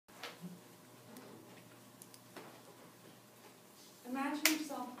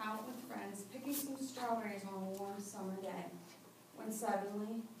picking some strawberries on a warm summer day, when suddenly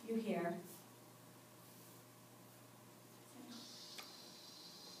you hear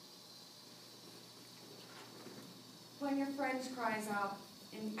when your friend cries out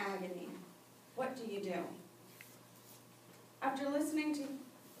in agony. What do you do? After listening to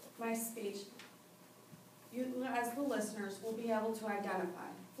my speech, you, as the listeners, will be able to identify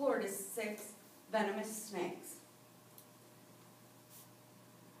Florida's 6 venomous snakes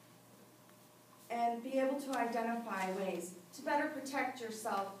and be able to identify ways to better protect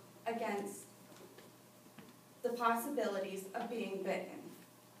yourself against the possibilities of being bitten.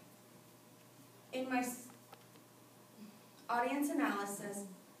 In my audience analysis,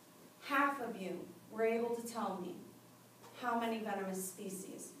 half of you were able to tell me how many venomous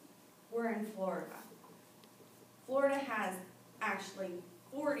species were in Florida. Florida has actually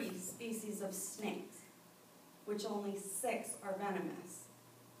 40 species of snakes, which only 6 are venomous.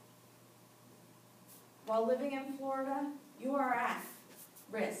 While living in Florida, you are at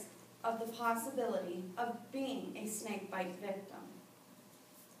risk of the possibility of being a snake bite victim.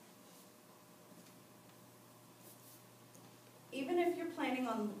 Even if you're planning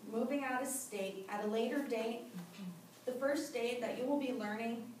on moving out of state at a later date, the first aid that you will be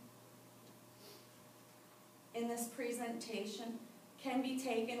learning in this presentation can be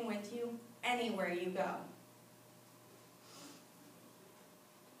taken with you anywhere you go.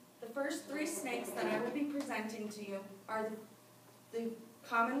 The first 3 snakes that I will be presenting to you are the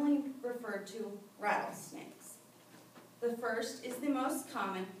commonly referred to rattlesnakes. The first is the most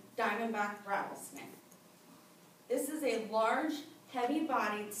common diamondback rattlesnake. This is a large,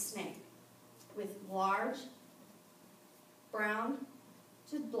 heavy-bodied snake with large brown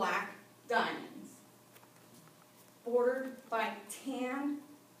to black diamonds, bordered by tan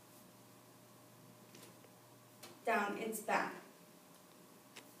down its back.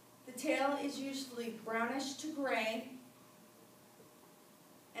 The tail is usually brownish to gray,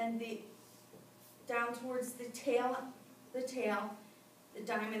 and down towards the tail, the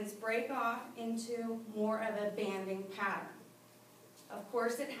diamonds break off into more of a banding pattern. Of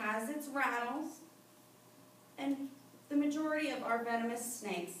course, it has its rattles, and the majority of our venomous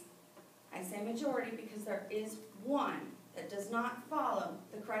snakes, I say majority because there is one that does not follow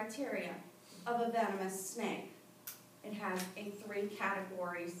the criteria of a venomous snake. It has three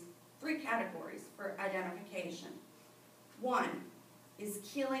categories for identification. One is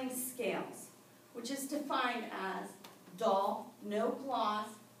keeling scales, which is defined as dull, no gloss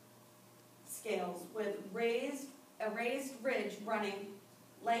scales with a raised ridge running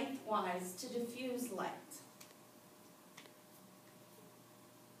lengthwise to diffuse light.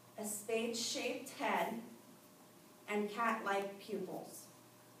 A spade-shaped head and cat-like pupils.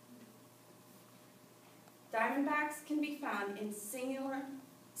 Diamondbacks can be found in singularly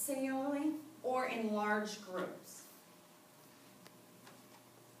or in large groups.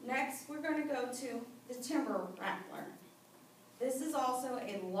 Next, we're going to go to the timber rattler. This is also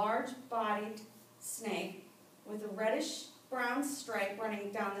a large-bodied snake with a reddish-brown stripe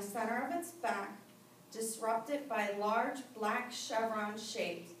running down the center of its back, disrupted by large black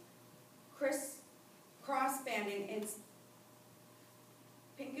chevron-shaped cross-banding its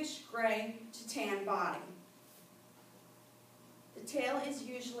pinkish-gray to tan body. The tail is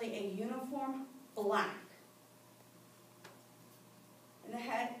usually a uniform black, and the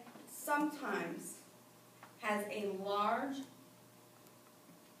head sometimes has a large,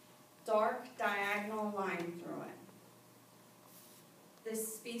 dark diagonal line through it.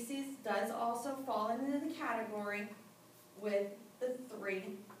 This species does also fall into the category with the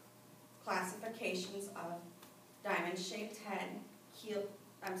 3 classifications of diamond-shaped head,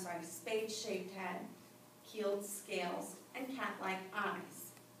 spade-shaped head, keeled scales, and cat-like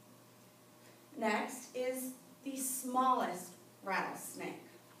eyes. Next is the smallest rattlesnake,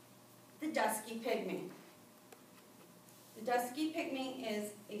 the dusky pygmy. The dusky pygmy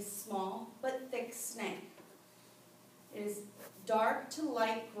is a small but thick snake. It is dark to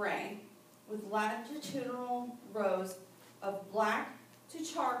light gray with longitudinal rows of black to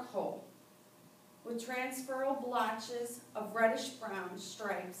charcoal with transferable blotches of reddish-brown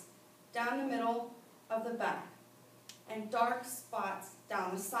stripes down the middle of the back and dark spots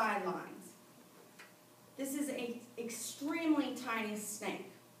down the sidelines. This is an extremely tiny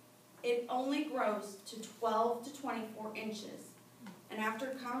snake. It only grows to 12 to 24 inches. And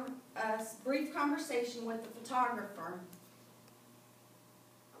after a brief conversation with the photographer,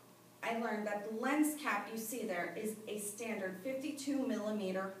 I learned that the lens cap you see there is a standard 52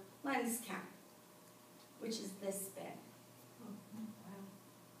 millimeter lens cap, which is this big.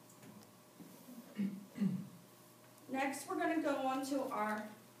 Next, we're going to go on to our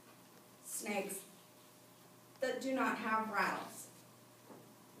snakes that do not have rattles.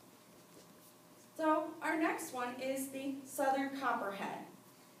 So our next one is the southern copperhead.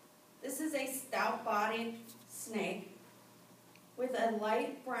 This is a stout-bodied snake with a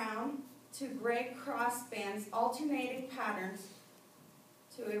light brown to gray crossbands, alternating patterns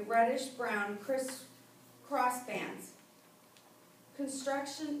to a reddish-brown crossbands.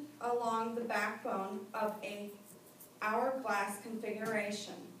 Construction along the backbone of a hourglass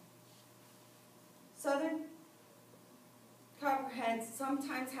configuration. Southern copperheads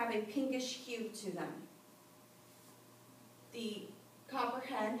sometimes have a pinkish hue to them. The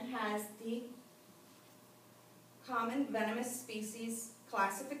copperhead has the common venomous species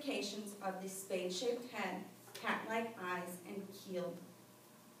classifications of the spade-shaped head, cat-like eyes, and keeled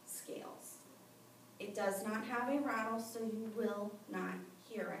scales. It does not have a rattle, so you will not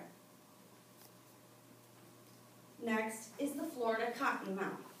hear it. Next is the Florida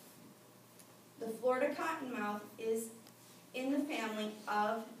cottonmouth. The Florida cottonmouth is in the family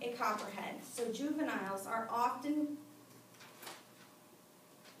of a copperhead, so juveniles are often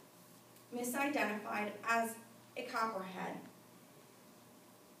misidentified as a copperhead.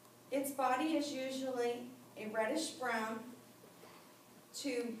 Its body is usually a reddish-brown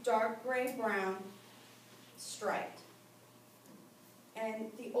to dark gray-brown striped.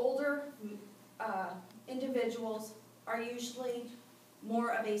 And the older individuals are usually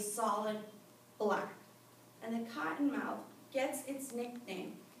more of a solid black. And the cottonmouth gets its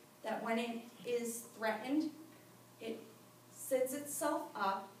nickname that when it is threatened, it sits itself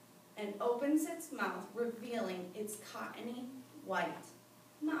up and opens its mouth, revealing its cottony white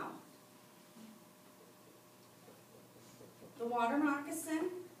mouth. The water moccasin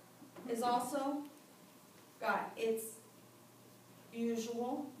is also got its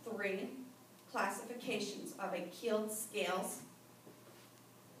usual 3 classifications of a keeled scales,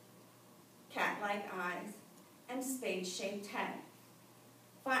 cat-like eyes, and spade-shaped head.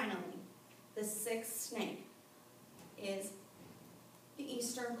 Finally, the 6th snake is the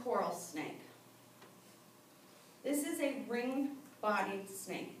eastern coral snake. This is a ring-bodied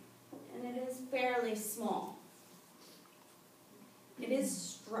snake, and it is fairly small. It is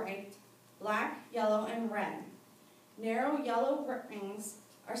striped black, yellow, and red. Narrow yellow rings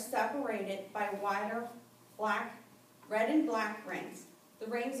are separated by wider red and black rings. The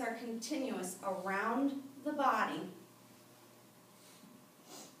rings are continuous around the body,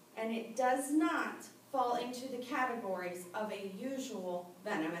 and it does not fall into the categories of a usual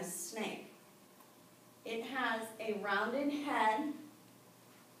venomous snake. It has a rounded head,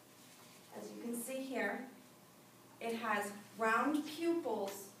 as you can see here. It has round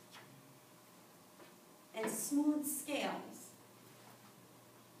pupils and smooth scales.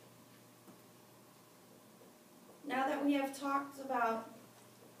 Now that we have talked about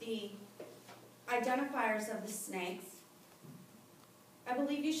the identifiers of the snakes, I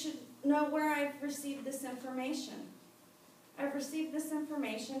believe you should know where I've received this information. I've received this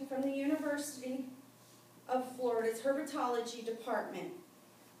information from the University of Florida's Herpetology Department,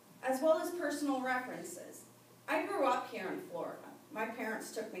 as well as personal references. I grew up here in Florida. My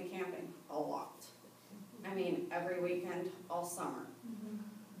parents took me camping a lot. I mean, every weekend, all summer.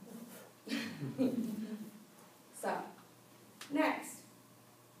 So, next.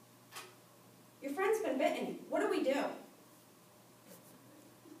 Your friend's been bitten. What do we do?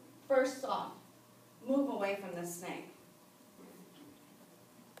 First off, move away from the snake.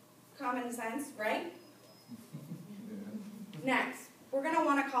 Common sense, right? Next, we're going to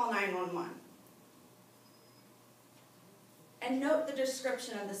want to call 911. And note the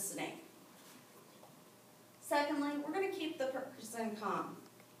description of the snake. Secondly, we're going to keep the person calm,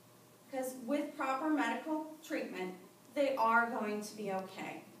 because with proper medical treatment, they are going to be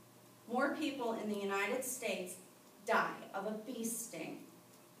okay. More people in the United States die of a bee sting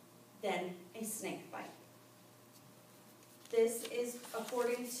than a snake bite. This is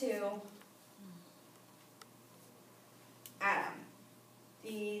according to Adam,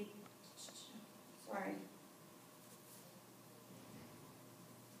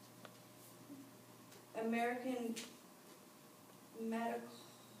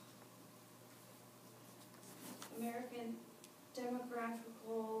 American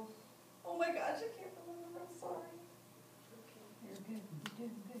demographical, oh my gosh, I can't remember, I'm sorry. You're good. You're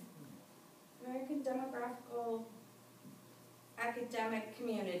doing good. American demographical academic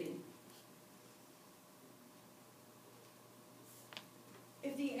community.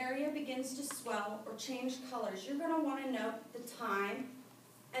 If the area begins to swell or change colors, you're going to want to note the time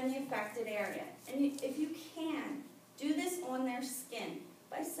and the affected area. And if you can, do this on their skin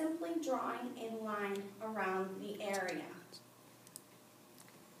by simply drawing a line around the area.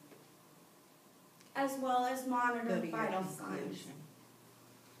 as well as monitor Go to your vital signs. conclusion.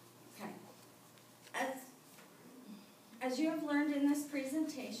 Okay. As you have learned in this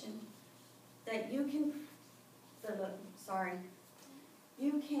presentation, that you can,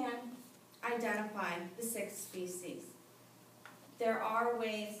 you can identify the 6 species. There are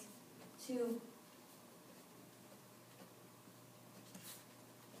ways to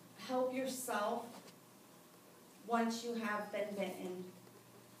help yourself once you have been bitten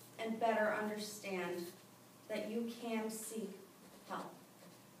and better understand that you can seek help.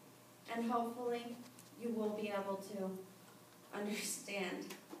 And hopefully you will be able to understand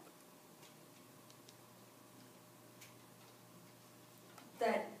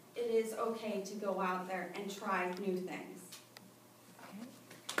that it is okay to go out there and try new things.